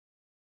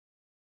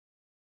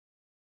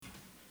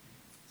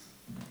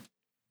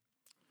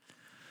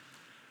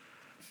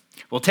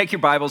Well, take your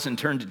Bibles and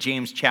turn to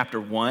James chapter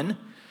 1.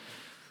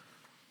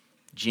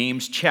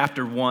 James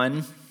chapter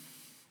 1.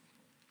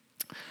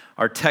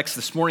 Our text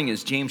this morning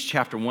is James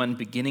chapter 1,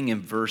 beginning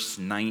in verse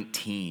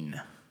 19.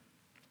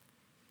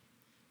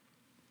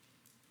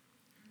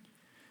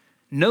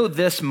 Know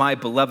this, my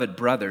beloved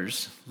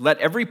brothers, let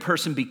every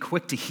person be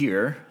quick to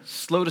hear,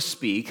 slow to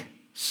speak,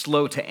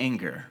 slow to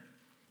anger.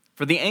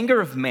 For the anger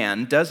of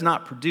man does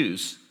not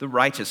produce the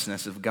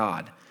righteousness of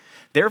God.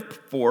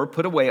 Therefore,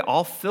 put away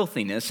all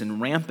filthiness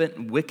and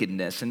rampant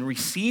wickedness, and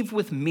receive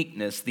with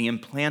meekness the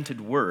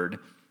implanted word,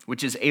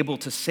 which is able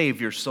to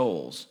save your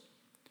souls.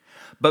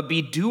 But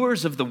be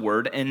doers of the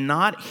word, and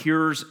not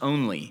hearers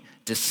only,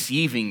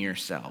 deceiving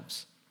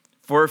yourselves.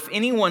 For if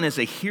anyone is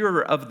a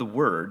hearer of the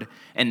word,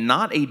 and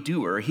not a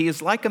doer, he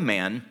is like a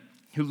man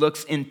who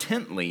looks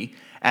intently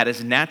at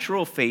his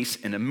natural face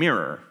in a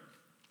mirror.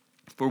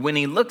 For when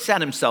he looks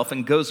at himself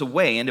and goes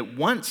away, and at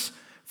once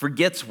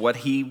forgets what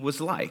he was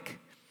like.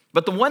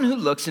 But the one who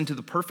looks into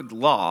the perfect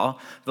law,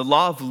 the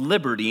law of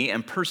liberty,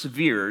 and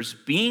perseveres,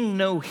 being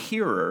no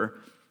hearer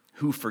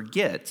who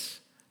forgets,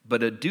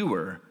 but a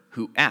doer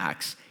who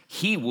acts,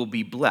 he will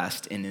be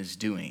blessed in his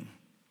doing.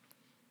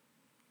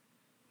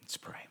 Let's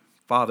pray.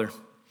 Father,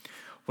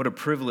 what a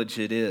privilege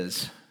it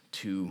is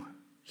to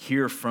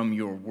hear from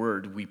your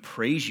word. We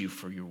praise you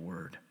for your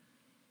word.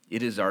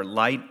 It is our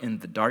light in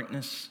the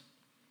darkness.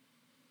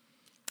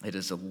 It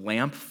is a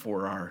lamp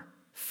for our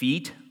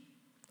feet,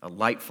 a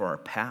light for our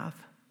path.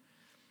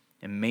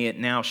 And may it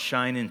now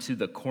shine into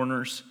the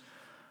corners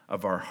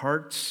of our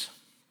hearts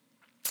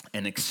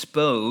and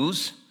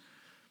expose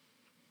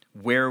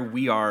where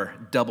we are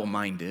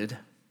double-minded,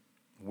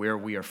 where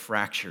we are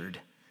fractured,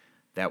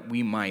 that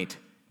we might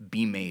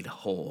be made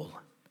whole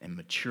and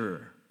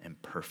mature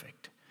and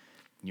perfect.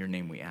 In your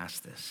name we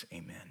ask this,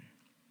 amen.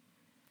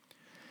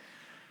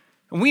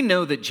 And we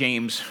know that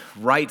James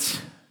writes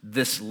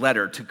this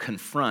letter to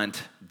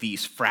confront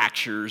these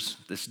fractures,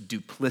 this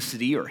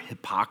duplicity or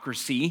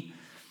hypocrisy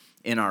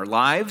in our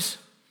lives.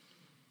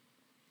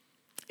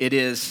 It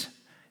is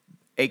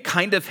a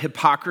kind of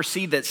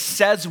hypocrisy that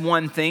says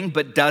one thing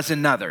but does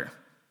another,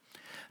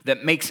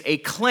 that makes a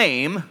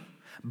claim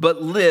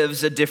but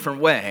lives a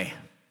different way.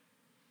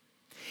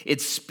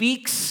 It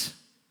speaks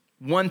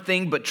one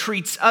thing but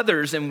treats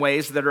others in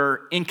ways that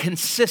are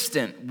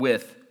inconsistent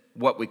with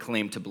what we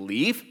claim to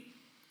believe.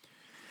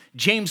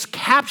 James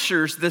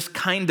captures this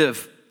kind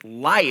of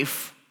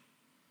life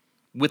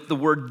with the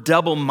word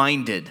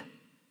double-minded.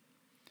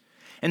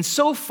 And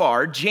so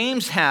far,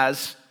 James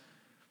has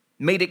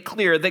made it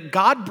clear that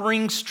God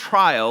brings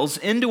trials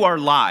into our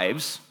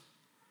lives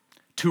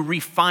to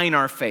refine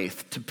our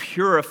faith, to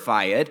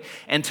purify it,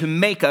 and to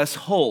make us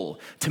whole,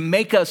 to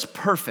make us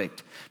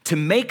perfect, to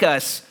make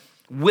us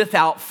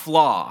without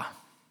flaw.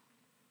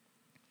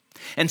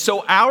 And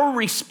so our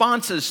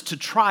responses to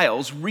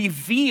trials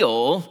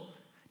reveal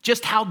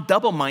just how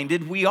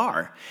double-minded we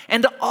are.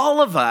 And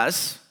all of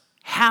us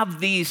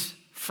have these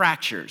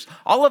fractures.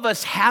 All of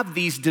us have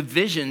these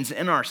divisions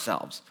in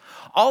ourselves.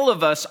 All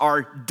of us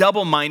are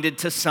double-minded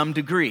to some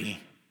degree.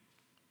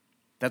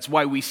 That's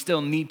why we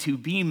still need to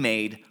be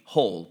made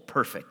whole,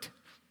 perfect.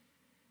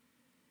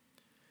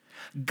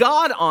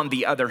 God, on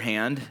the other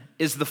hand,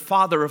 is the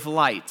Father of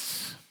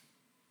lights,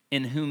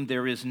 in whom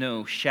there is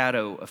no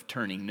shadow of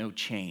turning, no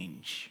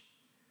change.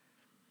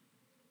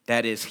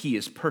 That is, he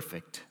is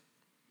perfect.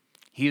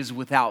 He is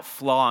without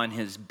flaw in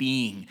his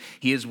being.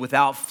 He is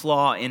without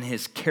flaw in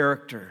his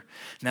character.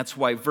 And that's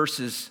why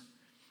verses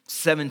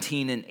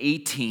 17 and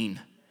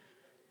 18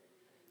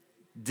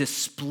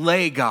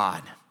 display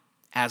God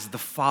as the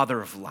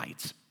Father of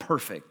lights,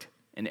 perfect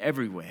in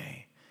every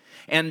way.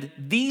 And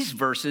these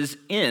verses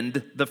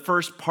end the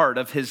first part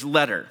of his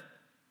letter.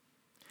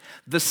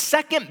 The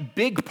second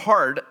big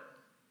part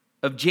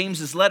of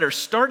James's letter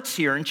starts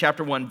here in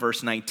chapter 1,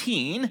 verse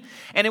 19,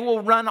 and it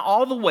will run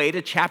all the way to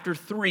chapter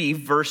 3,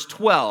 verse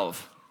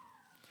 12.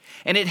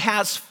 And it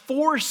has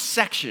 4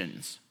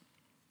 sections.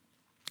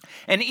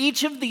 And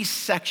each of these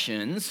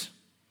sections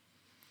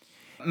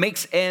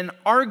makes an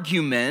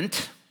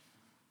argument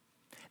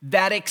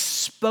that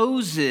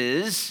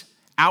exposes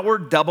our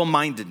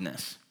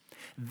double-mindedness.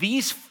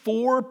 These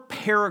 4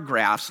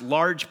 paragraphs,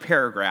 large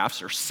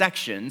paragraphs or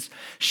sections,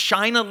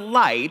 shine a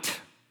light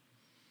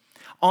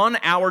on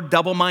our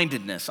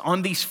double-mindedness,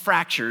 on these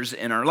fractures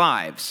in our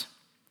lives.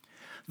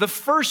 The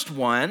first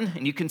one,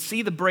 and you can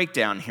see the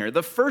breakdown here,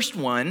 the first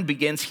one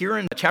begins here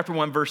in chapter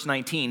 1, verse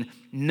 19,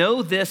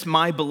 know this,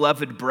 my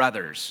beloved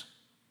brothers.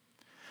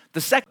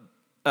 The second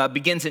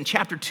begins in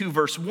chapter 2,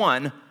 verse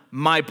 1,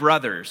 my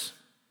brothers.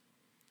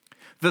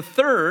 The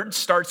third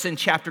starts in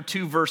chapter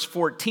 2, verse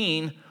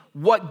 14,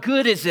 what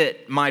good is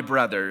it, my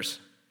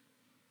brothers?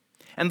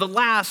 And the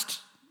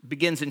last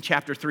begins in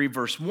chapter 3,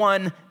 verse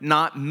 1,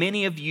 not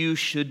many of you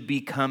should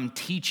become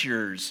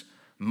teachers,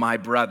 my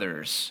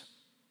brothers.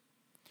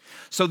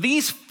 So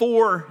these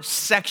 4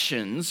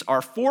 sections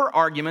are 4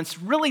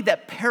 arguments really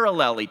that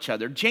parallel each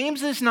other.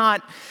 James is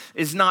not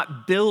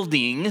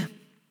building.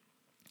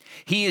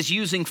 He is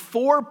using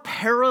 4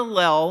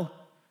 parallel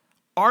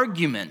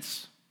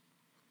arguments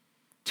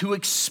to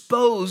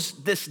expose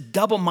this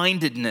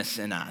double-mindedness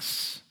in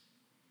us.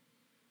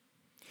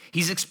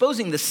 He's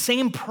exposing the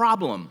same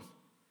problem.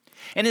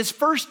 And his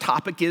first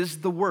topic is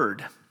the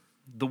word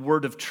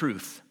of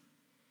truth.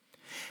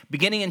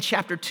 Beginning in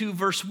chapter 2,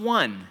 verse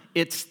 1,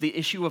 it's the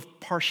issue of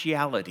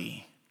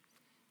partiality.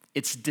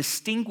 It's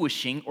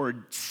distinguishing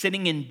or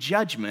sitting in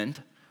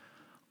judgment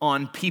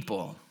on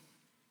people.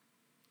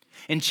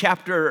 In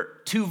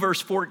chapter 2,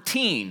 verse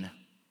 14,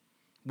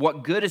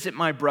 what good is it,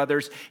 my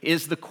brothers,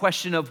 is the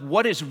question of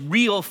what is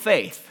real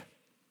faith.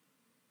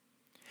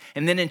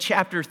 And then in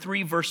chapter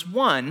 3, verse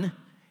 1,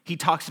 he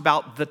talks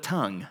about the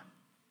tongue,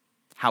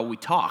 how we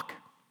talk.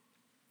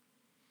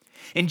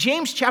 In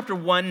James chapter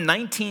 1,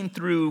 19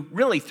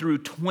 through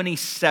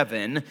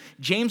 27,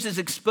 James is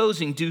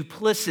exposing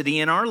duplicity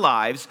in our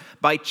lives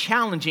by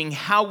challenging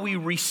how we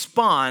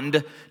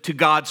respond to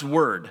God's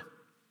word.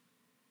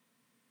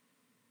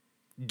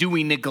 Do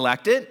we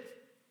neglect it,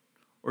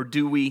 or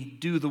do we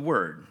do the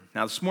word?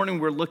 Now, this morning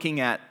we're looking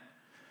at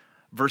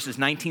verses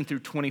 19 through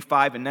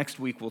 25, and next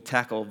week we'll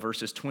tackle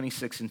verses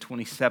 26 and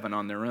 27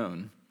 on their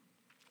own.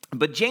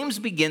 But James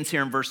begins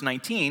here in verse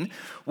 19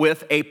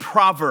 with a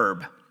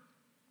proverb.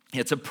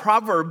 It's a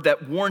proverb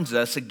that warns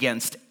us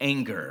against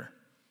anger.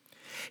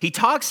 He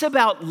talks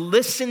about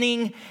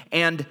listening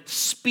and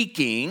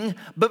speaking,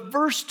 but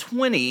verse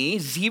 20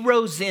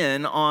 zeroes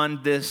in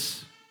on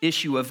this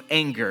issue of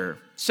anger.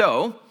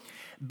 So,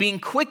 being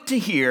quick to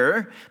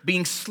hear,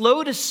 being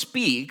slow to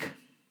speak,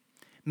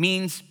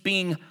 means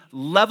being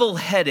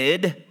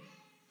level-headed,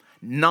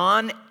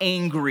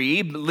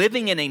 non-angry,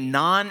 living in a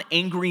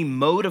non-angry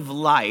mode of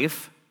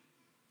life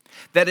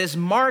that is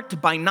marked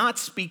by not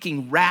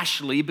speaking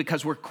rashly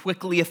because we're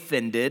quickly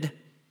offended,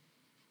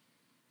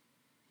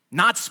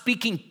 not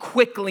speaking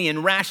quickly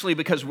and rashly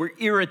because we're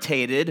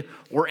irritated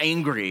or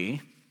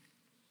angry.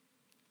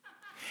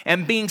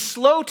 And being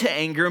slow to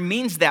anger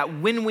means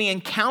that when we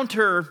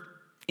encounter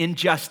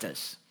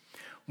injustice,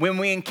 when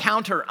we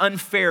encounter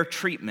unfair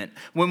treatment,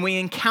 when we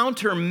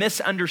encounter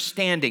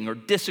misunderstanding or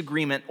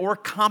disagreement or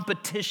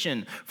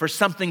competition for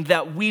something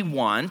that we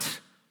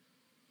want,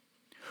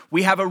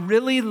 we have a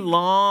really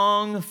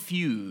long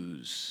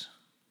fuse.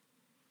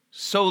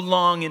 So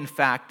long, in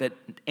fact, that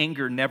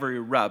anger never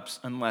erupts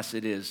unless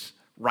it is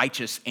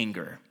righteous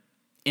anger,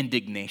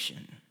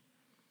 indignation.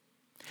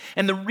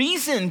 And the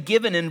reason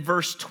given in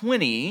verse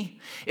 20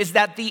 is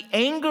that the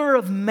anger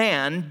of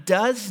man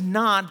does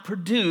not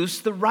produce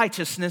the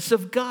righteousness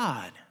of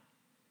God.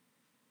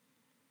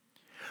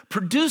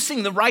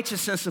 Producing the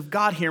righteousness of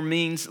God here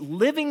means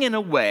living in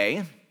a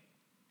way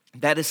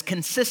that is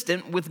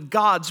consistent with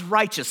God's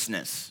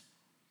righteousness.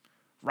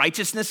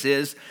 Righteousness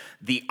is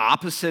the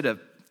opposite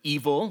of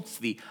evil, it's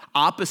the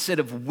opposite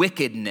of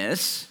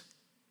wickedness.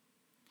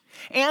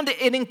 And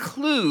it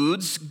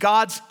includes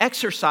God's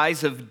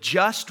exercise of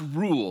just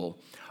rule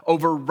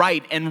over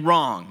right and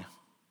wrong.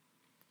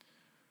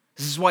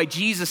 This is why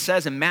Jesus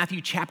says in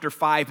Matthew chapter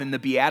 5 in the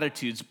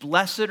Beatitudes,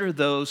 "Blessed are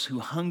those who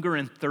hunger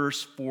and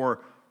thirst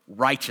for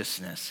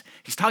righteousness."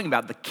 He's talking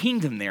about the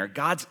kingdom there,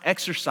 God's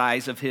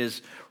exercise of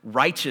his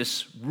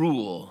righteous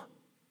rule.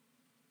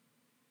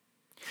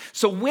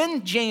 So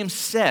when James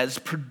says,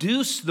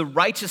 produce the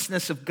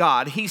righteousness of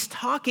God, he's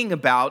talking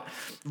about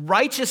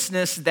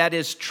righteousness that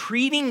is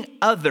treating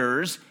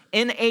others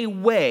in a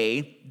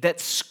way that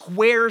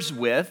squares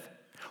with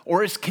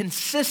or is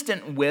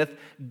consistent with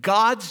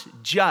God's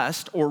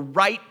just or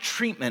right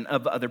treatment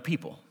of other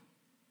people.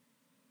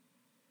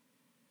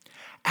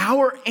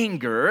 Our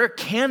anger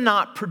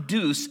cannot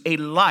produce a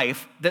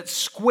life that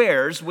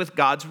squares with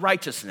God's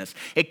righteousness.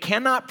 It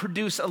cannot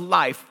produce a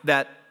life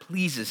that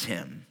pleases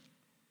him.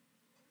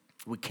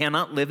 We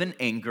cannot live in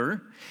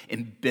anger,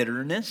 in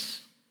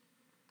bitterness,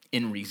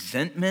 in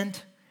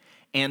resentment,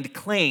 and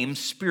claim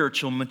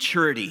spiritual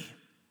maturity.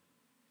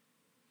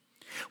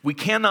 We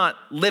cannot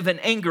live in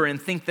anger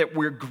and think that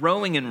we're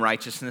growing in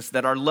righteousness,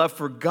 that our love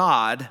for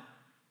God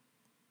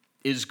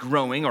is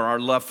growing, or our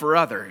love for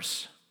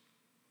others.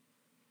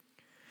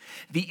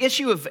 The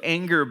issue of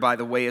anger, by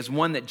the way, is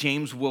one that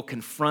James will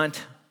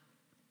confront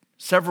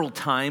several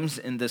times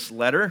in this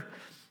letter.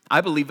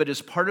 I believe it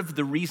is part of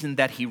the reason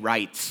that he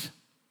writes.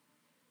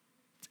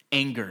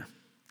 Anger,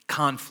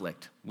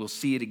 conflict. We'll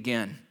see it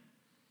again.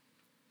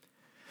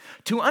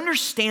 To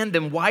understand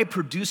then why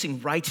producing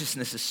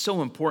righteousness is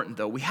so important,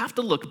 though, we have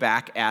to look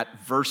back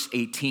at verse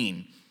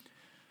 18.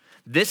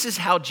 This is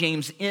how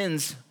James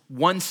ends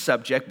one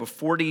subject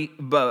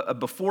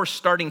before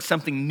starting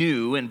something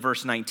new in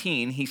verse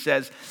 19. He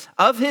says,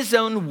 "Of his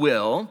own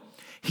will,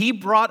 he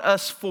brought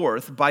us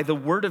forth by the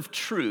word of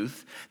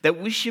truth, that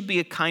we should be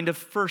a kind of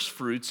first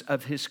fruits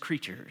of his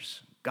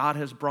creatures." God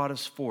has brought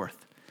us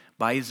forth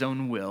by his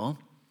own will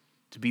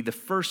to be the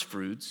first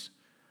fruits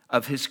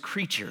of his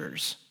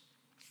creatures.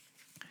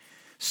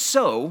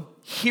 So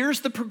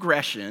here's the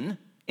progression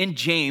in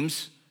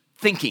James'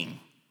 thinking.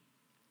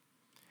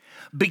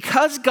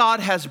 Because God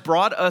has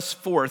brought us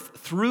forth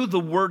through the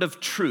word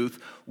of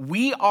truth,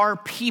 we are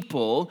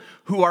people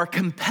who are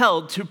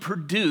compelled to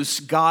produce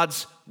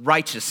God's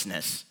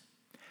righteousness.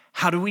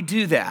 How do we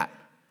do that?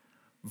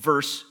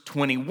 Verse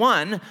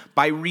 21,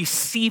 by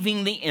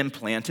receiving the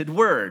implanted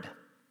word.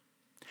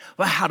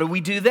 Well, how do we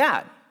do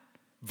that?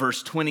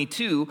 Verse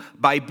 22,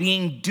 by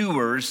being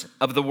doers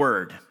of the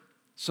word.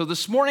 So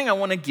this morning I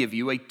want to give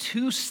you a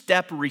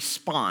two-step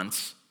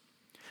response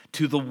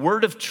to the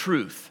word of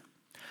truth.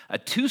 A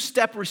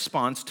two-step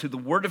response to the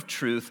word of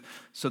truth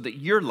so that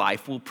your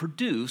life will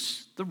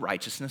produce the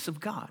righteousness of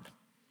God,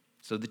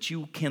 so that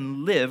you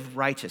can live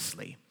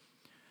righteously.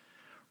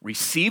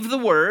 Receive the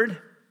word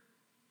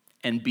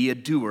and be a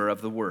doer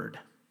of the word.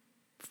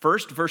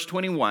 First, verse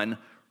 21,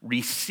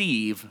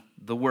 receive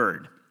the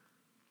word.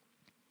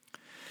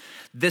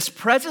 This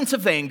presence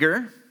of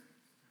anger,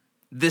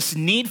 this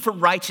need for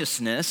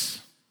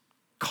righteousness,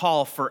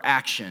 call for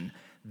action.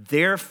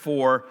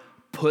 Therefore,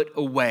 put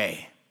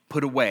away,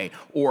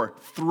 or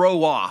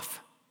throw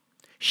off,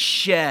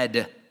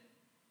 shed.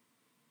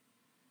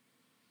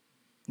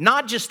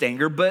 Not just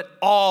anger, but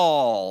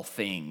all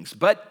things.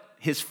 But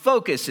his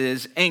focus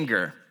is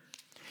anger.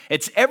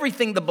 It's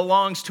everything that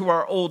belongs to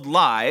our old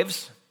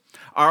lives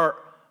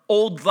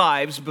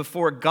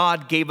before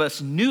God gave us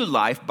new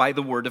life by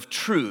the word of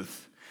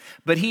truth.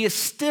 But he is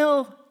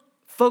still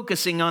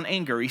focusing on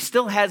anger. He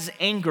still has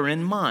anger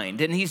in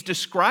mind. And he's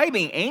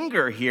describing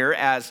anger here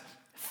as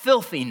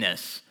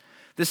filthiness.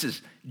 This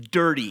is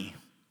dirty,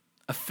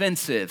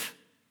 offensive,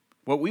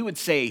 what we would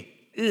say,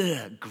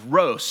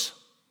 gross.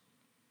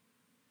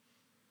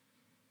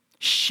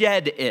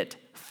 Shed it,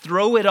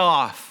 throw it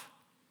off.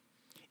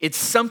 It's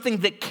something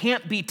that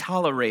can't be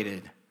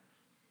tolerated.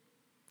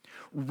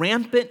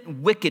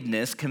 Rampant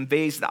wickedness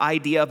conveys the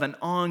idea of an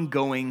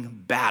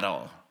ongoing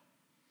battle.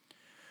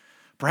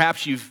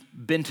 Perhaps you've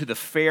been to the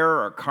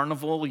fair or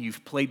carnival,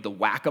 you've played the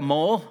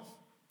whack-a-mole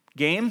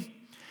game.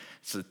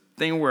 It's a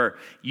thing where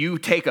you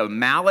take a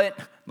mallet,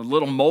 the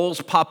little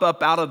moles pop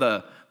up out of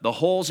the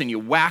holes, and you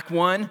whack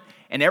one,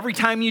 and every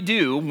time you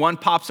do, one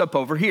pops up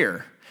over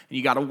here. And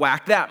you got to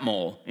whack that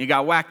mole, and you got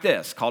to whack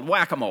this, called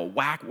whack-a-mole.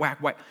 Whack,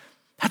 whack, whack.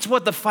 That's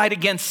what the fight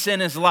against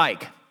sin is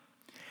like.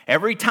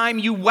 Every time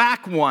you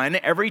whack one,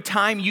 every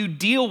time you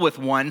deal with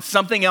one,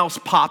 something else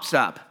pops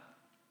up.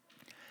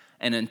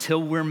 And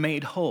until we're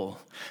made whole,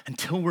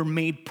 until we're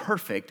made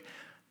perfect,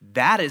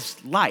 that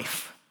is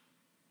life.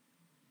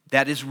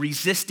 That is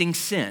resisting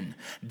sin.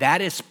 That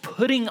is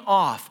putting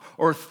off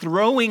or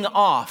throwing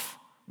off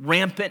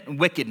rampant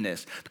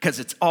wickedness because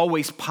it's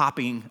always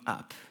popping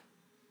up.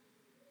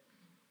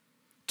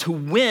 To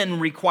win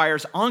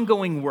requires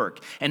ongoing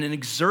work and an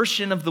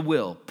exertion of the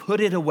will.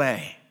 Put it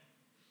away.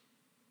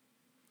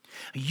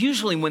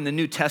 Usually when the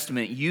New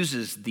Testament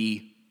uses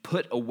the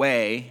put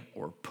away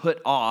or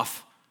put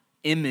off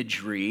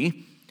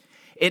imagery,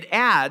 it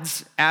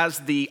adds as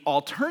the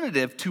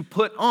alternative to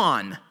put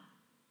on.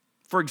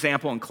 For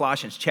example, in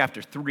Colossians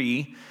chapter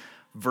 3,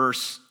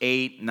 verse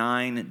 8,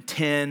 9, and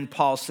 10,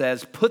 Paul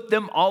says, put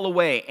them all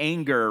away,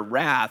 anger,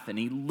 wrath, and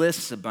he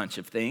lists a bunch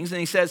of things. And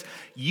he says,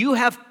 you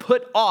have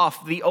put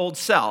off the old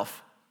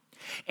self,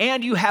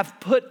 and you have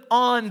put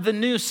on the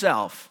new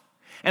self.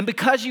 And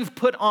because you've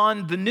put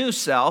on the new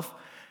self,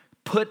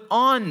 put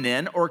on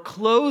then, or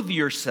clothe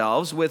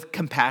yourselves with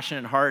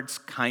compassionate hearts,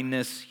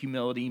 kindness,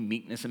 humility,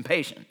 meekness, and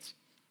patience.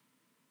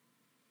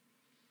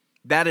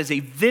 That is a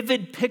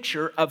vivid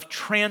picture of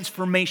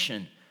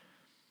transformation.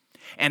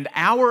 And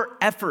our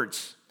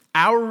efforts,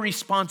 our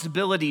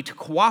responsibility to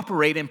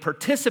cooperate and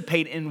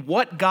participate in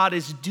what God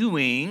is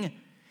doing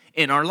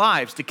in our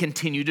lives to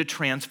continue to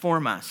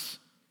transform us.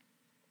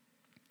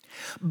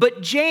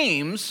 But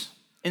James,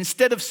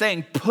 instead of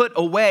saying put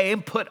away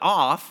and put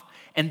off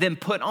and then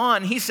put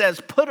on, he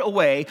says put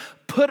away,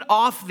 put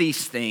off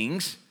these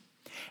things,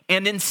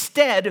 and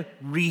instead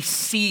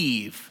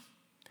receive.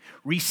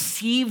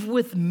 Receive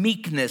with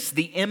meekness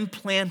the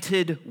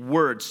implanted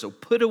word. So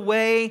put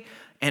away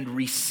and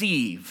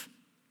receive.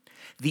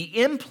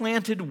 The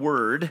implanted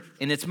word,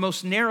 in its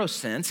most narrow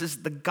sense,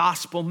 is the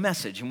gospel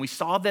message. And we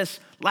saw this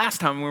last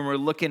time when we were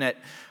looking at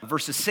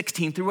verses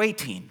 16 through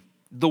 18.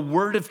 The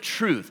word of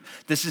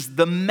truth. This is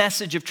the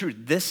message of truth.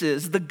 This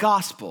is the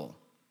gospel.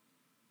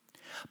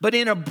 But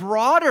in a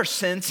broader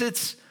sense,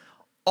 it's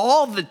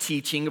all the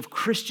teaching of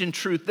Christian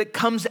truth that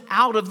comes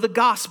out of the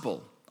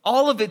gospel.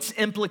 All of its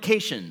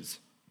implications.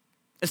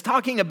 It's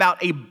talking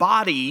about a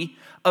body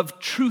of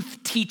truth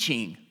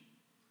teaching.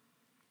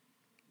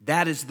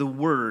 That is the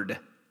word.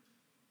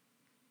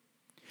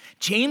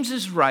 James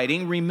is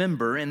writing,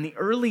 remember, in the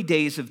early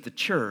days of the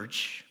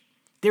church,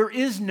 there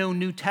is no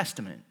New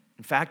Testament.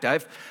 In fact,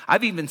 I've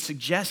even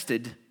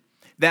suggested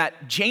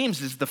that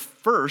James is the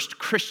first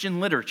Christian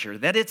literature,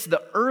 that it's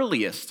the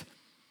earliest.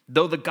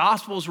 Though the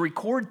Gospels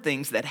record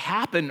things that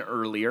happened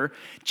earlier,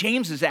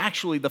 James is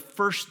actually the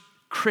first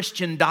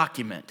Christian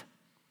document.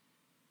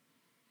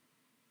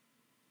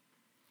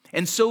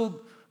 And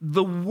so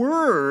the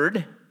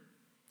Word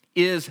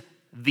is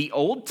the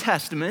Old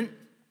Testament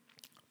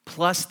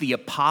plus the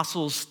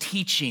apostles'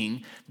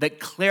 teaching that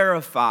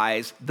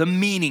clarifies the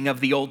meaning of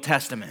the Old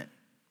Testament.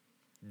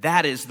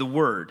 That is the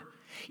Word.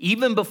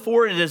 Even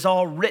before it is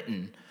all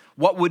written,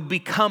 what would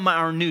become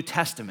our New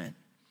Testament.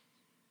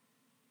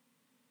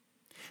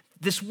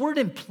 This word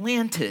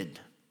implanted,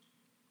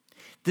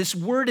 this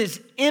word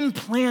is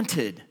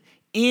implanted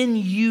in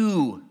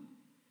you.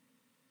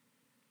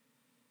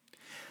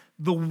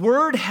 The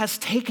word has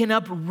taken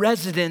up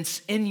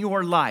residence in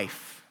your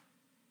life.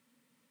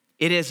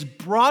 It has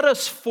brought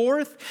us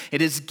forth,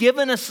 it has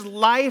given us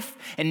life,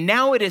 and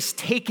now it has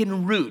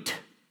taken root.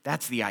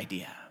 That's the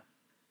idea.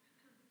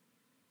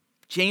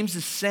 James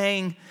is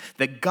saying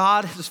that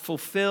God has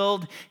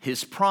fulfilled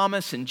his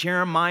promise in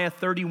Jeremiah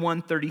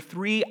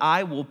 31:33.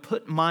 I will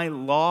put my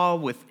law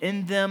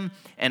within them,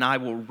 and I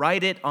will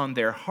write it on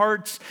their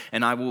hearts,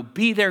 and I will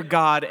be their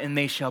God, and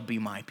they shall be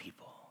my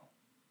people.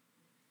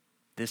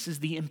 This is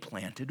the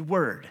implanted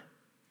word.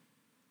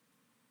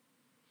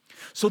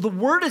 So the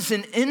word is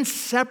an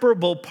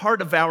inseparable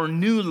part of our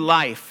new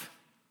life.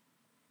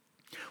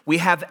 We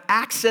have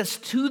access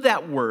to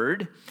that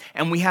word,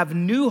 and we have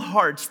new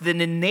hearts that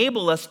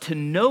enable us to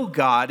know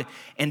God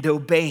and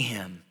obey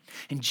him.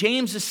 And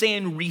James is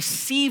saying,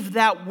 receive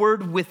that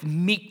word with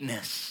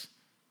meekness.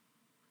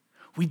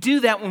 We do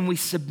that when we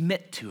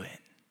submit to it.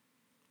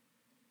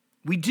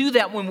 We do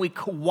that when we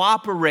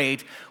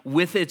cooperate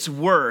with its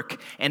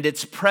work and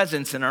its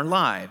presence in our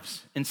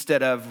lives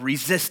instead of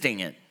resisting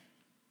it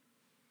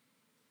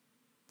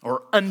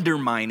or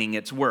undermining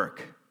its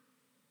work.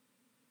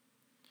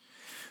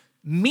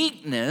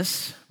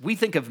 Meekness, we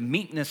think of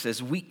meekness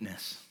as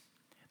weakness.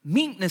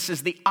 Meekness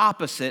is the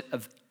opposite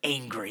of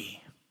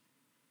angry.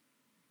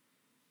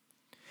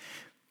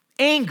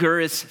 Anger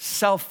is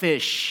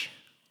selfish,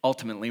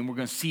 ultimately, and we're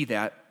going to see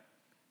that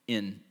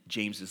in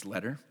James's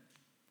letter.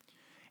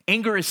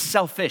 Anger is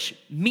selfish.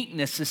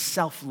 Meekness is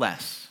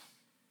selfless.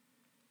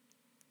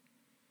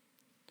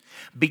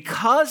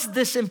 Because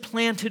this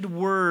implanted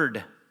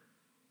word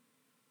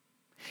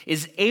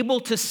is able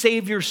to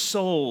save your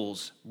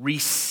souls,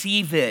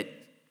 receive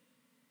it.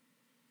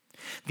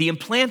 The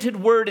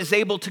implanted word is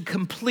able to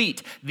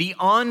complete the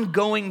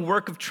ongoing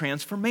work of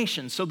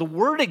transformation. So the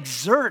word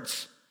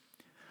exerts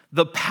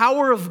the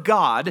power of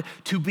God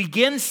to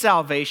begin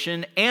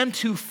salvation and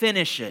to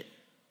finish it.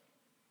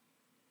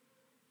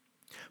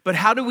 But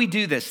how do we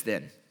do this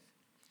then?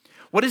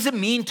 What does it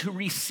mean to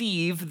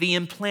receive the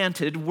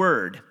implanted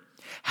word?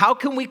 How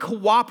can we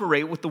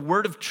cooperate with the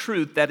word of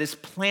truth that is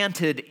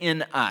planted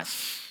in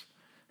us?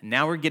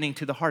 Now we're getting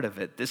to the heart of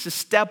it. This is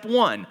step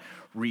one,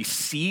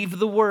 receive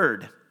the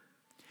word.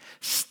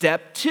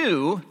 Step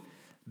two,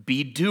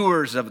 be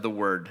doers of the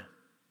word.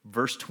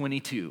 Verse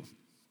 22.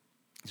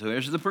 So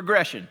here's the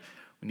progression.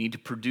 We need to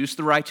produce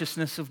the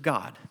righteousness of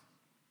God.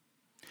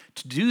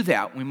 To do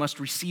that, we must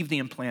receive the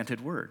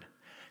implanted word.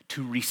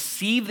 To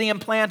receive the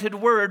implanted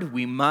word,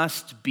 we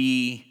must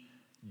be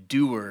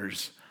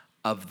doers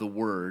of the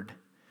word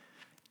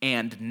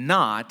and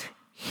not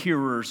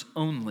hearers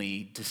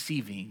only,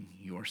 deceiving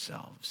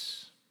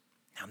yourselves.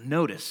 Now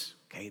notice,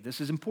 okay,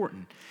 this is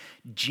important.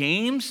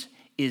 James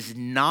is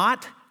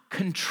not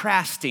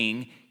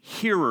contrasting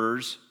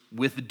hearers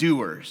with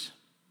doers.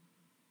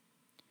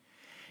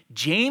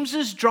 James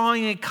is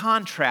drawing a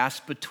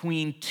contrast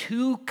between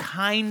two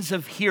kinds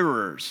of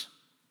hearers.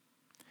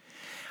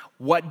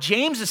 What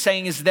James is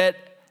saying is that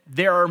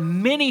there are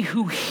many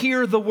who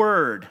hear the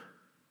word,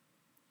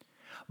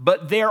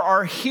 but there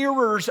are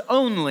hearers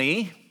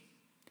only,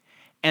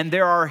 and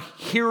there are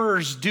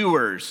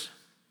hearers-doers.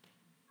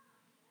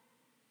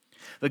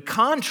 The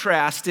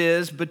contrast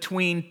is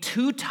between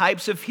two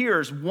types of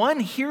hearers. One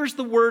hears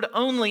the word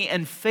only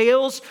and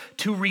fails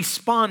to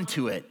respond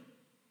to it.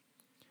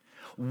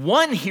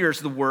 One hears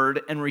the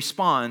word and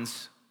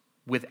responds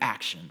with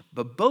action,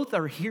 but both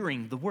are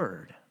hearing the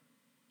word.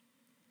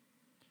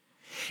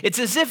 It's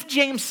as if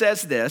James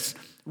says this,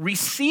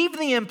 receive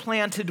the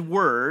implanted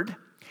word,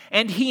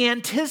 and he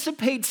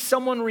anticipates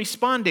someone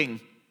responding,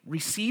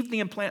 receive the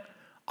implant.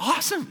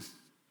 Awesome.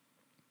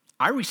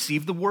 I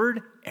receive the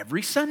word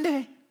every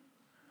Sunday.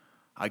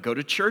 I go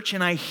to church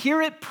and I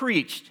hear it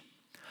preached.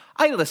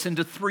 I listen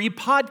to 3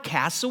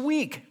 podcasts a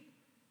week,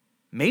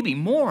 maybe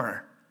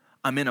more.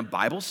 I'm in a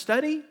Bible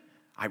study.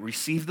 I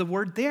receive the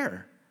word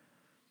there.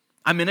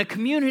 I'm in a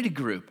community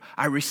group.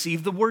 I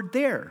receive the word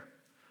there.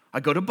 I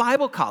go to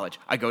Bible college.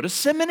 I go to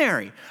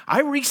seminary.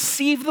 I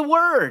receive the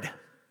word.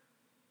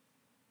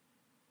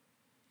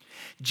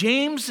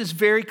 James is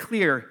very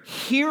clear.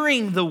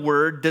 Hearing the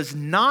word does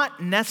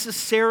not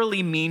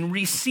necessarily mean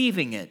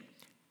receiving it.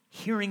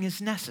 Hearing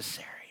is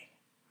necessary.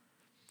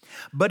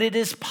 But it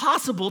is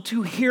possible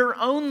to hear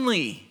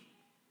only.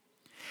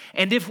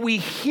 And if we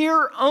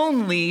hear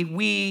only,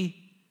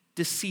 we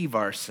deceive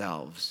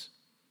ourselves.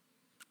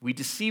 We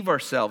deceive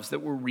ourselves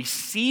that we're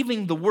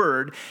receiving the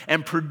word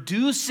and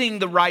producing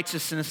the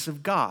righteousness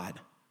of God.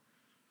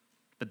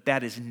 But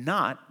that is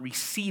not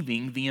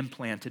receiving the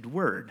implanted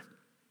word.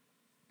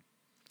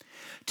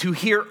 To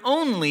hear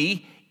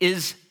only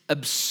is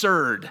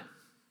absurd.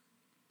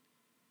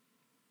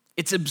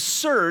 It's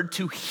absurd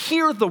to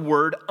hear the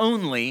word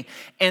only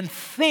and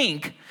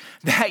think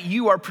that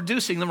you are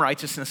producing the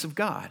righteousness of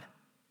God.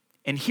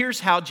 And here's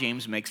how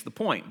James makes the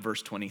point,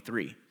 verse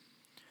 23.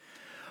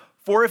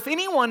 For if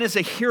anyone is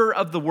a hearer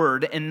of the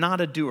word and not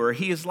a doer,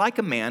 he is like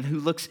a man who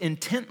looks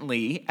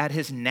intently at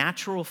his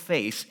natural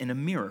face in a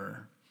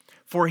mirror.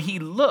 For he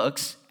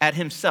looks at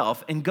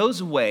himself and goes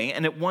away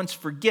and at once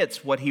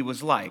forgets what he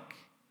was like.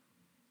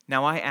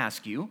 Now I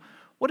ask you,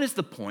 what is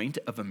the point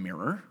of a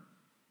mirror?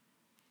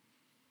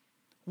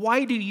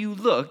 Why do you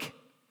look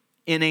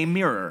in a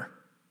mirror?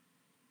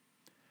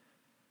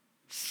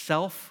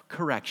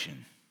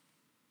 Self-correction.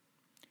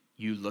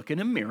 You look in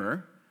a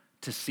mirror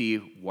to see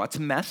what's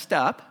messed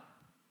up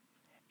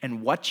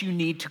and what you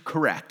need to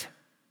correct,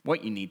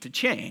 what you need to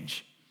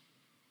change.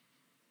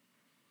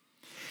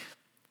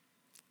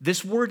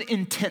 This word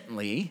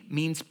intently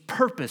means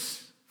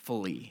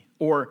purposefully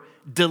or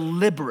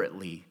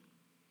deliberately.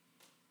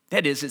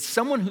 That is, it's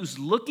someone who's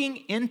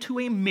looking into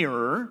a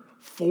mirror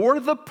for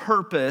the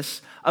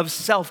purpose of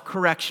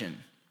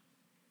self-correction.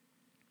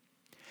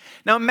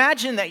 Now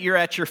imagine that you're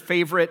at your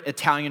favorite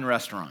Italian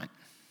restaurant,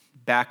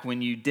 back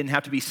when you didn't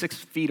have to be 6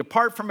 feet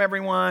apart from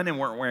everyone and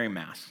weren't wearing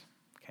masks.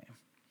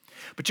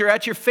 But you're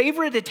at your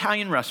favorite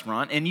Italian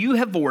restaurant and you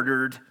have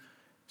ordered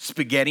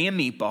spaghetti and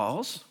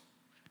meatballs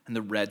and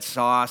the red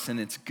sauce, and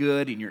it's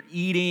good, and you're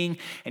eating,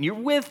 and you're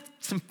with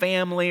some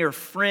family or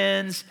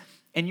friends,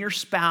 and your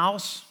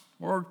spouse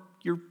or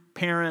your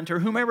parent or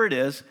whomever it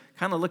is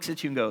kind of looks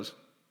at you and goes,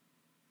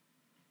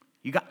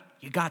 you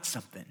got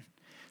something.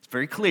 It's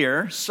very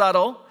clear,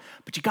 subtle,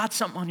 but you got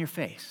something on your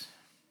face.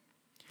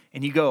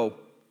 And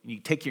you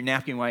take your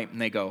napkin wipe,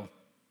 and you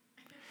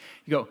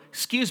go,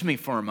 excuse me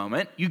for a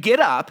moment. You get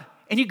up,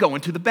 and you go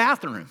into the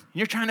bathroom. And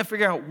you're trying to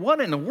figure out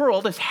what in the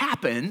world has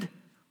happened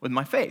with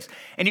my face.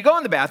 And you go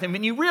in the bathroom,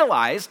 and you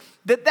realize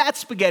that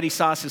spaghetti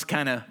sauce has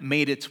kind of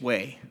made its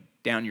way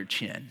down your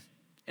chin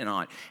and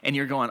on. And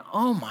you're going,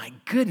 oh my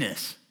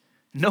goodness,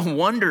 no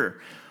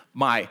wonder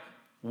my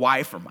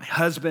wife or my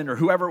husband or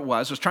whoever it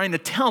was trying to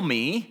tell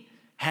me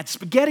had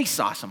spaghetti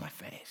sauce on my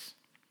face.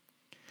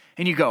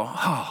 And you go,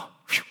 oh,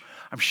 whew,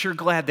 I'm sure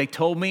glad they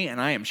told me, and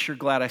I am sure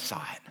glad I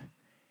saw it.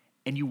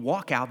 And you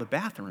walk out of the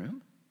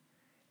bathroom,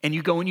 and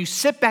you go and you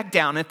sit back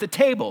down at the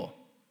table.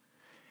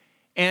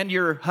 And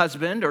your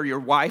husband or your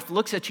wife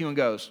looks at you and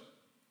goes,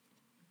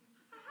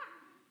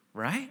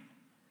 right?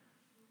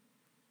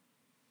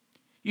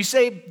 You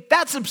say,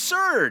 that's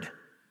absurd.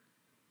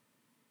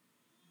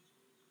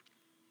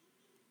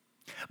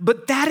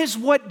 But that is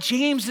what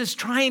James is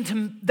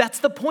that's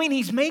the point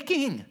he's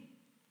making.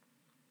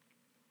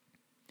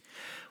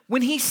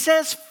 When he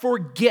says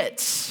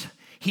forgets,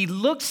 he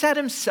looks at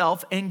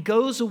himself and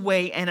goes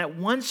away and at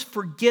once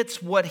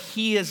forgets what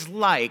he is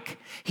like.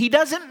 He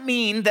doesn't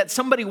mean that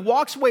somebody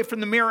walks away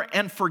from the mirror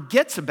and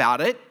forgets about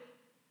it.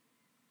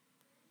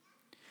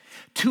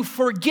 To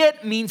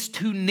forget means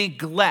to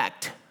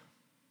neglect.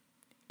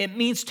 It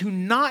means to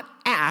not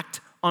act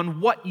on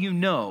what you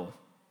know.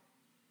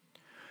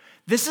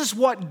 This is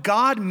what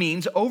God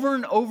means over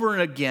and over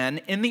again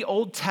in the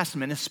Old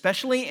Testament,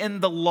 especially in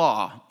the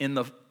law, in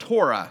the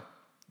Torah.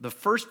 The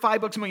first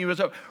 5 books of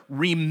Moses,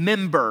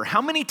 remember.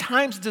 How many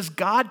times does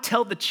God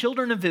tell the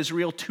children of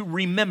Israel to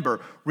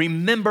remember?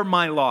 Remember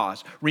my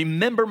laws.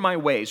 Remember my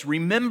ways.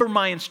 Remember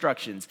my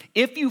instructions.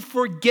 If you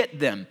forget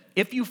them,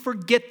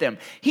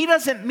 he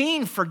doesn't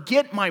mean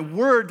forget my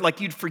word like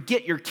you'd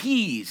forget your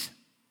keys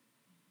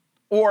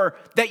or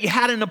that you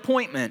had an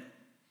appointment.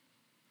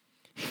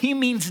 He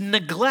means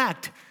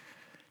neglect.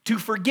 To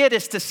forget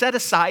is to set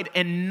aside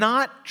and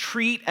not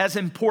treat as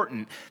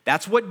important.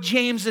 That's what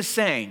James is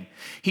saying.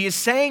 He is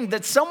saying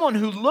that someone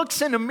who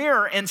looks in a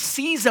mirror and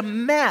sees a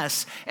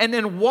mess and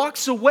then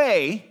walks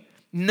away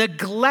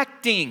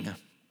neglecting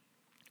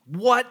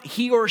what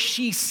he or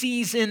she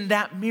sees in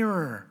that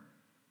mirror.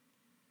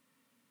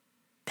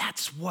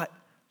 That's what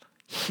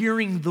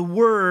hearing the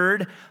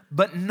word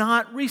but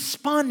not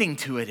responding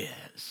to it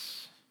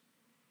is.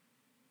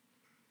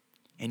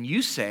 And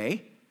you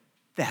say,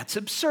 that's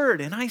absurd.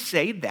 And I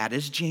say that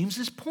is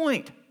James's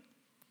point.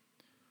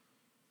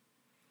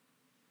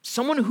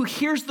 Someone who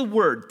hears the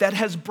word that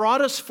has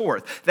brought us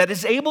forth, that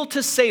is able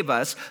to save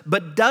us,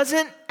 but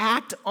doesn't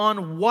act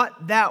on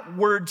what that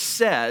word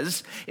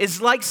says,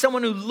 is like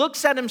someone who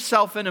looks at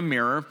himself in a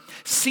mirror,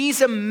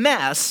 sees a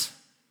mess,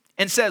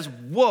 and says,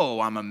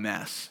 whoa, I'm a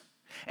mess,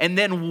 and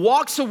then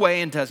walks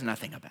away and does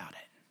nothing about it.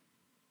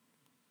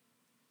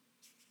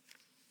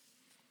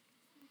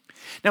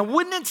 Now,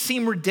 wouldn't it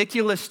seem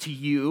ridiculous to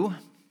you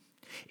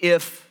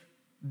if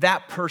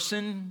that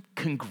person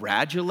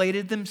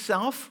congratulated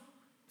themselves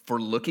for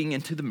looking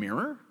into the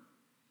mirror?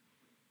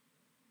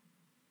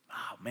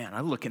 Oh man,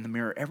 I look in the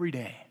mirror every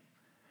day.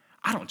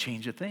 I don't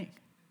change a thing.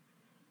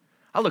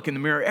 I look in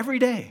the mirror every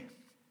day.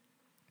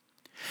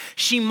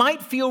 She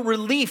might feel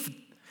relief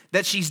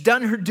that she's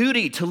done her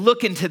duty to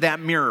look into that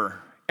mirror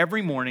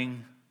every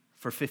morning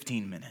for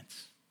 15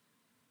 minutes.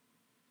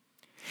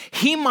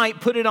 He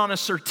might put it on a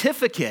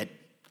certificate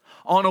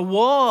on a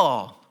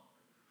wall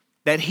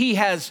that he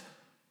has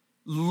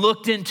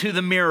looked into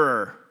the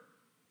mirror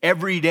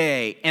every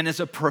day and is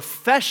a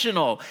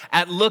professional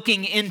at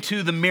looking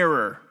into the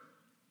mirror,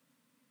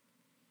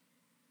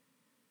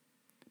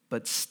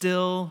 but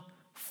still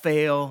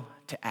fail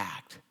to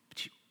act.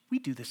 But We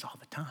do this all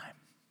the time.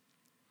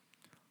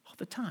 All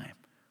the time.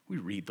 We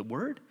read the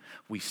Word.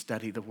 We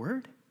study the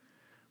Word.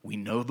 We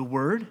know the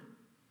Word.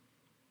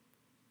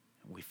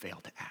 And we fail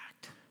to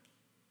act.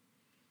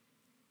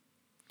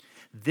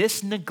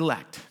 This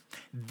neglect,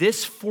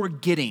 this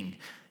forgetting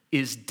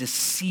is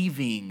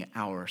deceiving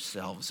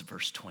ourselves,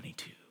 verse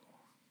 22.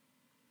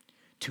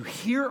 To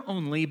hear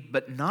only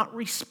but not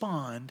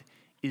respond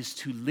is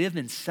to live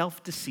in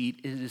self-deceit.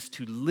 It is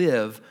to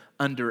live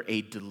under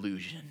a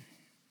delusion.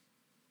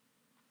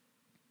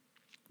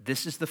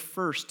 This is the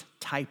first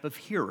type of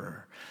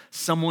hearer,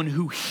 someone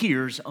who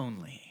hears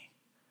only.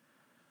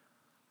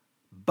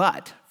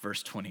 But,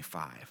 verse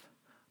 25,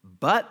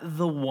 but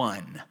the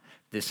one,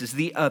 this is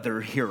the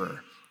other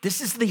hearer. This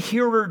is the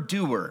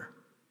hearer-doer.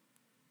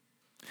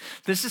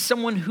 This is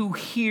someone who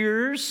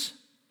hears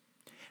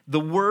the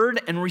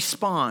word and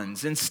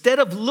responds. Instead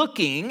of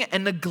looking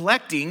and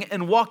neglecting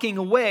and walking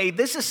away,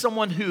 this is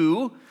someone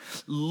who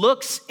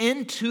looks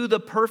into the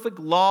perfect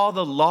law,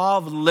 the law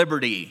of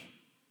liberty.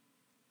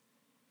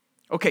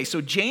 Okay,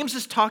 so James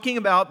is talking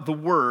about the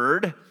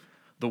word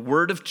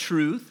of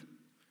truth,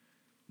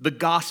 the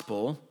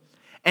gospel,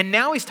 and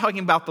now he's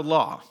talking about the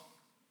law.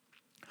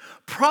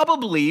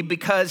 Probably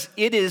because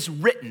it is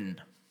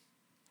written.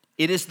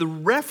 It is the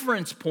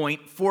reference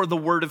point for the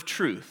word of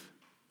truth.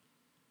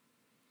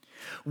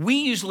 We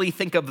usually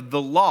think of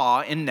the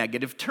law in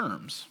negative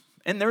terms,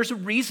 and there's a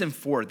reason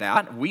for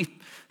that. We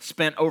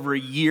spent over a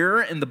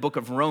year in the book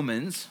of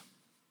Romans,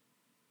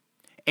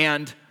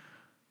 and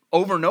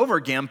over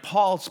again,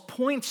 Paul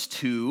points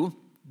to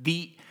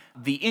the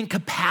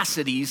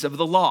incapacities of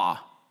the law.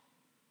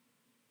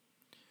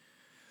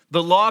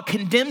 The law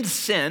condemned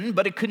sin,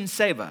 but it couldn't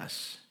save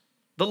us.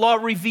 The law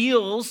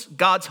reveals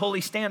God's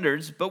holy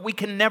standards, but we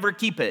can never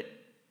keep it.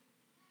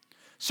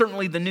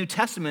 Certainly the New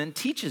Testament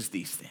teaches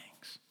these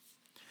things.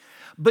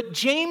 But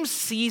James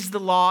sees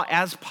the law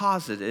as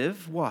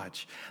positive,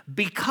 watch,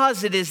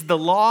 because it is the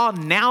law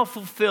now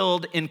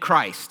fulfilled in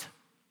Christ.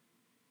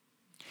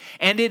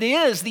 And it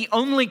is the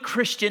only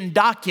Christian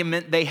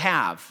document they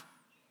have.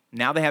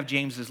 Now they have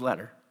James's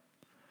letter.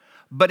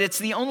 But it's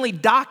the only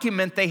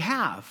document they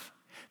have.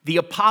 The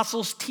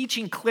apostles'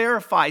 teaching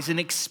clarifies and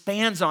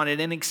expands on it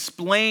and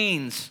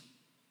explains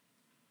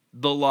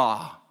the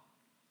law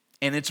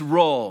and its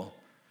role.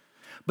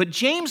 But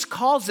James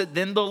calls it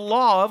then the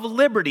law of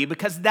liberty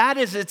because that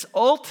is its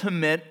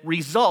ultimate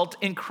result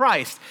in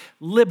Christ,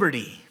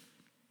 liberty.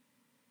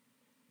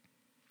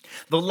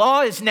 The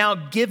law is now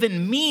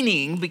given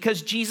meaning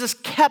because Jesus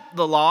kept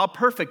the law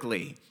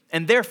perfectly.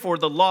 And therefore,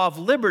 the law of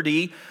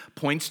liberty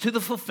points to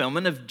the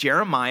fulfillment of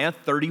Jeremiah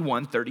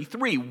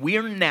 31:33. We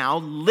are now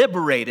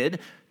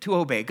liberated to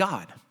obey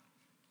God.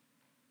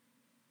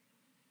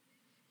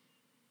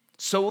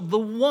 So the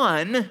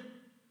one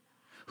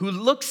who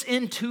looks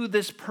into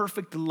this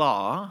perfect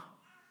law,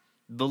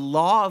 the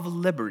law of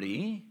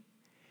liberty,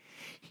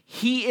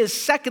 he is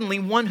secondly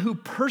one who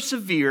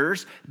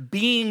perseveres,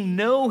 being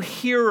no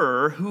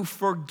hearer who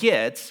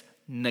forgets,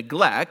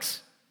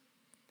 neglects,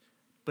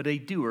 but a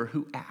doer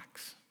who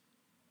acts.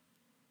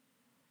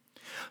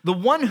 The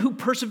one who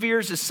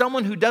perseveres is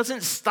someone who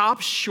doesn't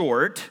stop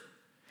short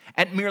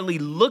at merely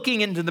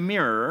looking into the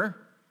mirror,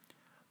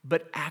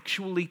 but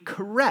actually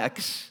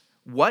corrects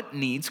what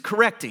needs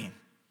correcting.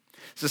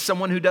 So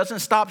someone who doesn't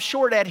stop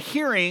short at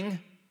hearing,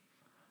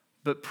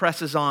 but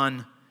presses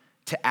on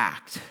to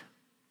act.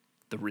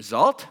 The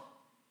result?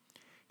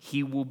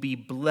 He will be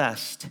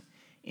blessed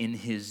in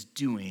his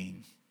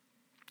doing.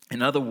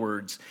 In other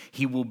words,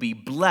 he will be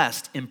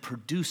blessed in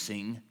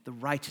producing the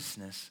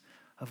righteousness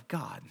of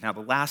God. Now,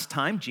 the last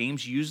time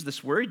James used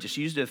this word, he just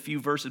used it a few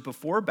verses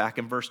before, back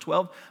in verse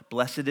 12.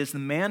 Blessed is the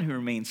man who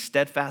remains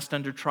steadfast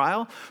under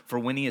trial, for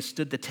when he has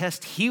stood the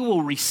test, he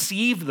will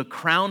receive the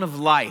crown of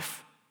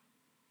life.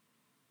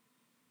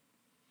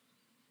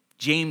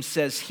 James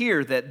says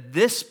here that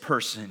this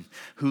person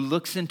who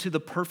looks into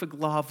the perfect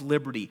law of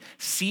liberty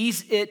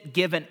sees it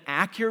give an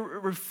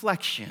accurate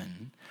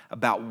reflection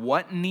about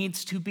what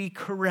needs to be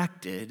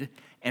corrected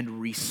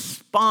and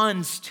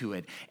responds to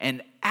it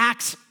and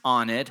acts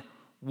on it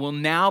will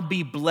now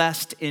be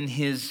blessed in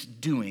his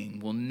doing,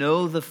 will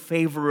know the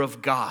favor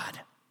of God.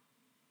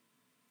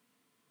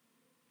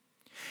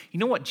 You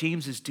know what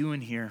James is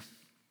doing here?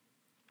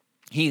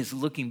 He is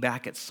looking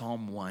back at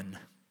Psalm 1.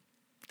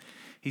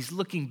 He's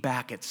looking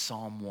back at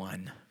Psalm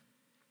 1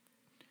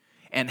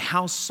 and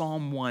how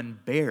Psalm 1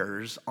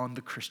 bears on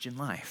the Christian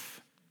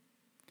life.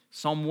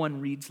 Psalm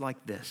 1 reads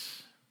like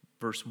this,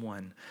 verse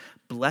 1.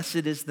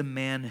 Blessed is the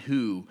man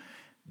who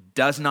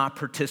does not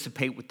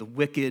participate with the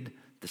wicked,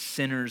 the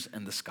sinners,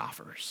 and the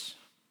scoffers.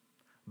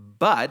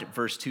 But,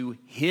 verse 2,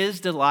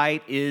 his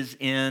delight is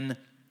in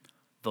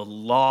the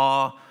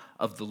law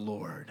of the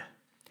Lord.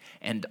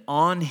 And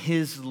on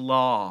his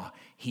law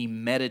he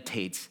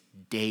meditates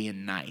day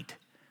and night.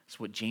 That's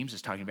what James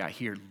is talking about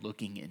here,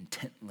 looking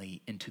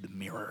intently into the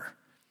mirror,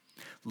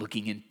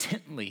 looking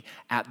intently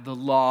at the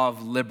law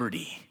of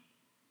liberty,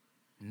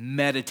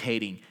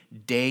 meditating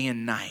day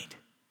and night.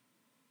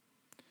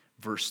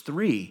 Verse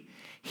 3,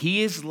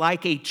 He is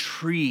like a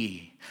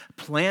tree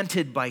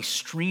planted by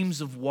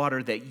streams of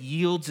water that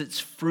yields its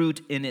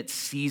fruit in its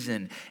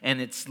season, and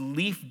its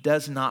leaf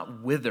does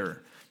not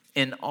wither.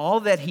 In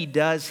all that he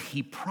does,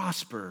 he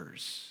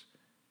prospers.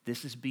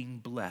 This is being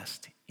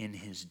blessed in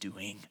his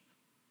doing.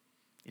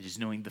 It is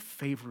knowing the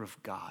favor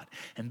of God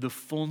and the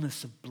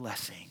fullness of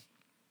blessing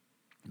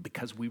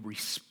because we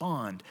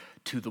respond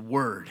to the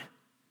word.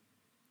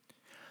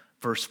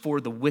 Verse 4,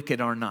 the wicked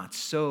are not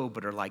so,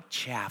 but are like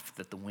chaff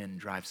that the wind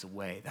drives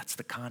away. That's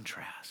the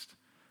contrast.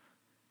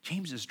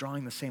 James is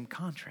drawing the same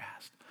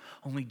contrast.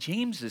 Only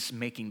James is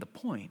making the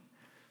point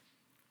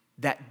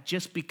that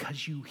just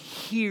because you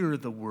hear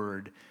the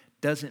word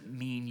doesn't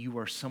mean you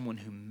are someone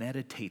who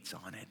meditates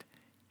on it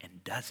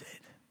and does it.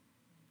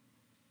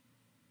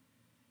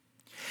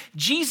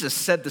 Jesus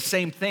said the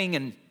same thing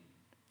in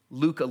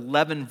Luke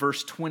 11,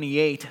 verse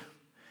 28,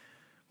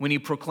 when he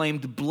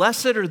proclaimed,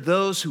 "Blessed are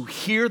those who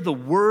hear the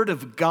word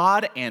of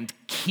God and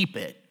keep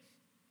it."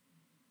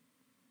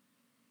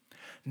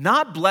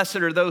 Not blessed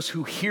are those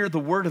who hear the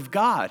word of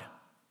God.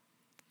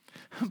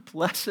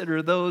 Blessed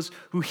are those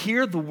who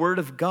hear the word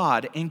of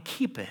God and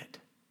keep it.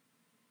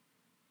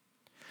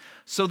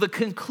 So the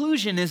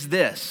conclusion is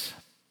this: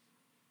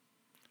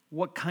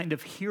 what kind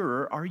of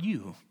hearer are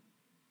you?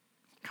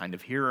 What kind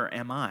of hearer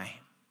am I?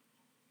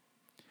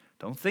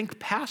 Don't think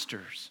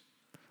pastors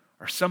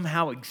are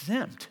somehow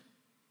exempt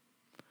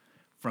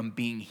from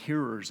being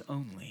hearers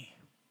only.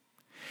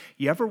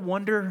 You ever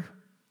wonder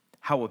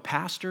how a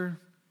pastor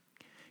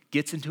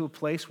gets into a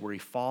place where he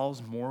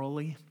falls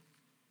morally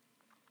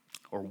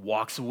or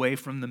walks away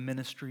from the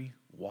ministry,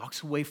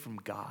 walks away from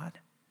God?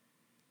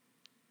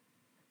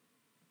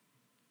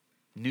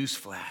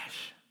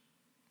 Newsflash,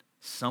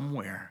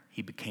 somewhere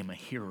he became a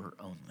hearer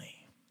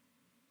only.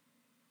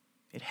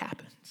 It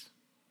happens.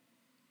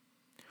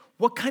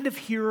 What kind of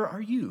hearer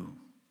are you?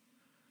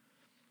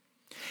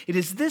 It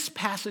is this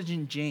passage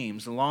in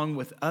James, along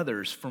with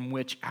others, from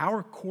which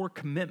our core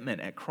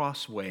commitment at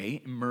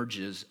Crossway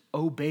emerges: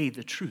 obey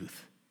the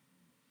truth.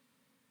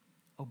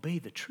 Obey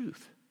the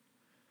truth.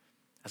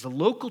 As a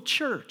local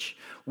church,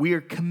 we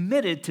are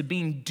committed to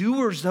being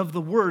doers of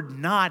the word,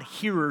 not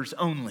hearers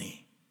only.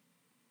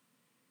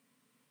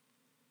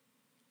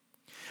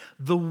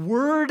 The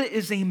word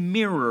is a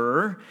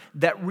mirror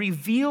that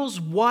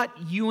reveals what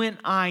you and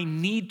I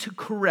need to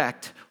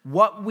correct,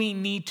 what we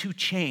need to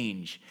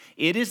change.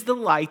 It is the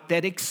light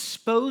that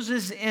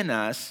exposes in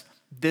us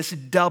this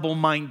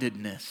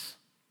double-mindedness.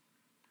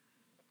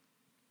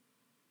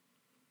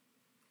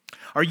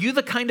 Are you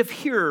the kind of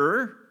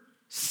hearer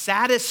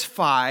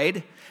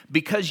satisfied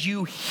because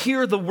you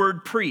hear the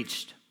word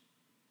preached?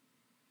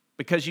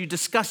 Because you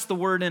discuss the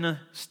word in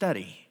a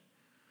study?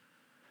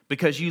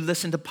 Because you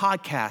listen to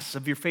podcasts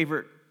of your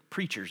favorite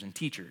preachers and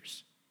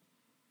teachers?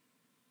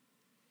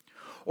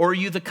 Or are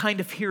you the kind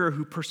of hearer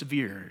who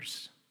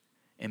perseveres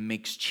and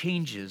makes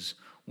changes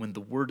when the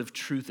word of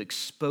truth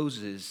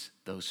exposes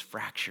those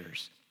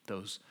fractures,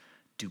 those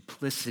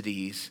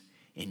duplicities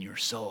in your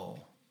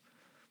soul?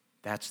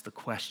 That's the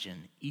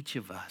question each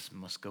of us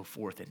must go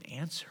forth and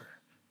answer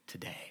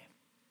today.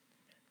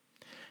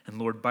 And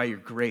Lord, by your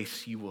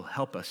grace, you will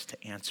help us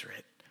to answer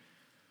it.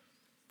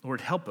 Lord,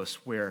 help us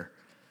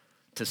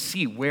to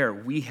see where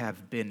we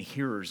have been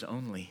hearers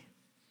only.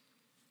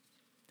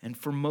 And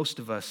for most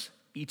of us,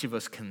 each of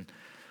us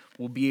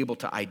will be able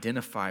to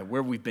identify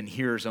where we've been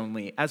hearers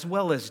only as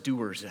well as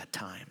doers at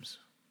times.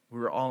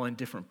 We're all in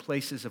different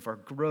places of our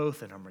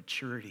growth and our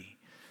maturity.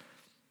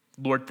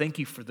 Lord, thank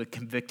you for the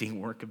convicting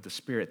work of the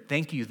Spirit.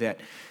 Thank you that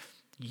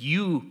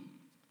you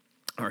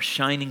are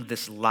shining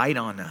this light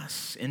on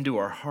us into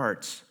our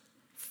hearts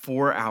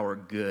for our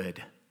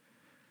good,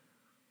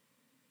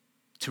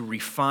 to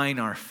refine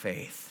our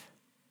faith,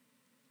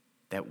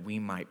 that we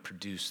might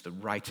produce the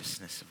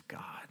righteousness of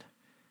God.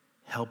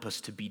 Help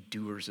us to be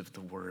doers of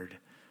the word,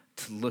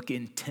 to look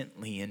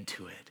intently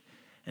into it,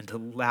 and to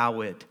allow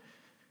it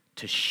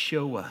to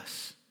show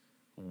us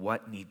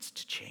what needs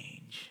to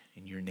change.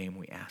 In your name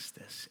we ask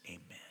this, amen.